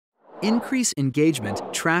Increase engagement,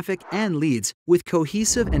 traffic, and leads with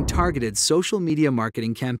cohesive and targeted social media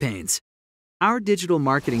marketing campaigns. Our digital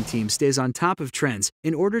marketing team stays on top of trends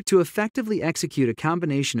in order to effectively execute a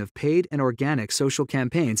combination of paid and organic social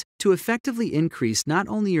campaigns to effectively increase not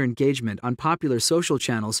only your engagement on popular social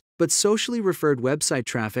channels, but socially referred website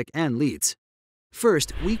traffic and leads.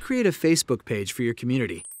 First, we create a Facebook page for your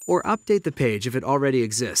community, or update the page if it already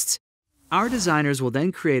exists. Our designers will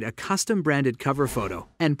then create a custom branded cover photo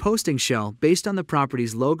and posting shell based on the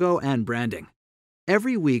property's logo and branding.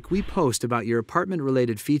 Every week, we post about your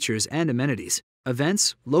apartment-related features and amenities,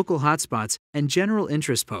 events, local hotspots, and general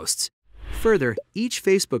interest posts. Further, each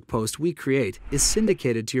Facebook post we create is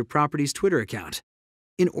syndicated to your property's Twitter account.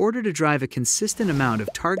 In order to drive a consistent amount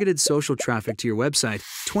of targeted social traffic to your website,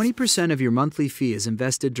 20% of your monthly fee is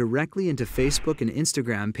invested directly into Facebook and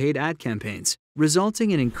Instagram paid ad campaigns,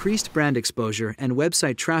 resulting in increased brand exposure and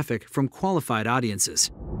website traffic from qualified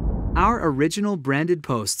audiences. Our original branded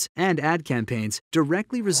posts and ad campaigns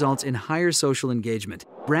directly results in higher social engagement,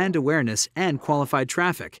 brand awareness, and qualified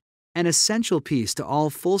traffic, an essential piece to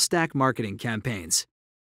all full-stack marketing campaigns.